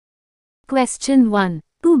Question 1.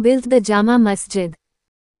 Who built the Jama Masjid?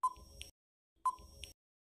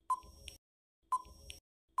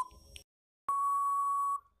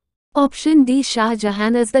 Option D. Shah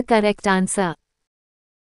Jahan is the correct answer.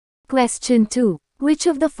 Question 2. Which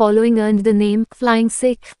of the following earned the name Flying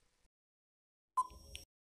Sikh?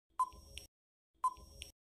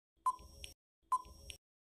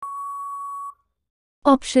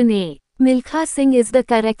 Option A. Milkha Singh is the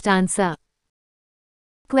correct answer.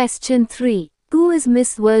 Question 3. Who is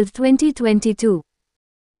Miss World 2022?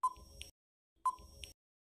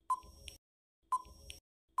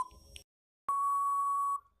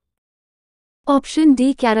 Option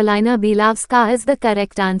D. Carolina Bielawska is the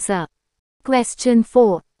correct answer. Question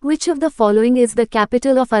 4. Which of the following is the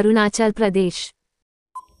capital of Arunachal Pradesh?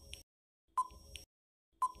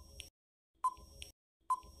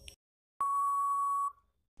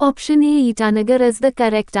 Option A. Itanagar is the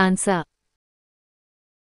correct answer.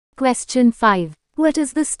 Question 5. What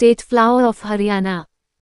is the state flower of Haryana?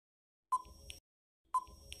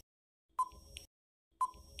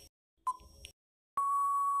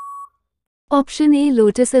 Option A.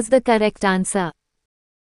 Lotus is the correct answer.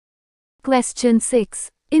 Question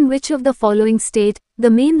 6. In which of the following state,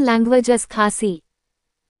 the main language is Khasi?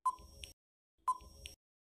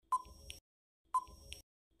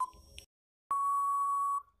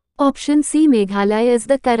 Option C. Meghalaya is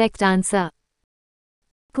the correct answer.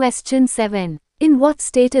 Question 7. In what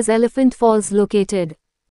state is Elephant Falls located?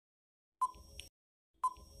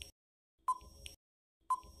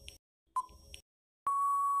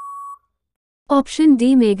 Option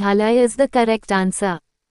D. Meghalaya is the correct answer.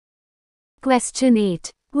 Question 8.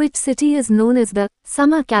 Which city is known as the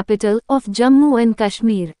summer capital of Jammu and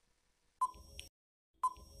Kashmir?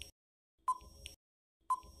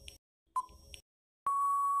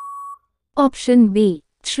 Option B.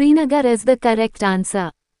 Srinagar is the correct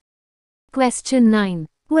answer. Question 9.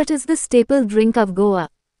 What is the staple drink of Goa?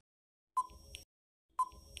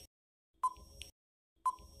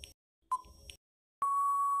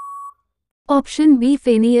 Option B.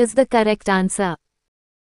 Feni is the correct answer.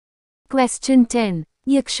 Question 10.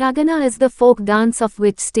 Yakshagana is the folk dance of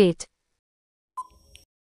which state?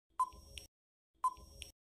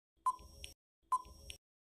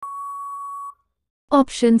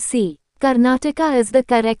 Option C. Karnataka is the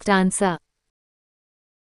correct answer.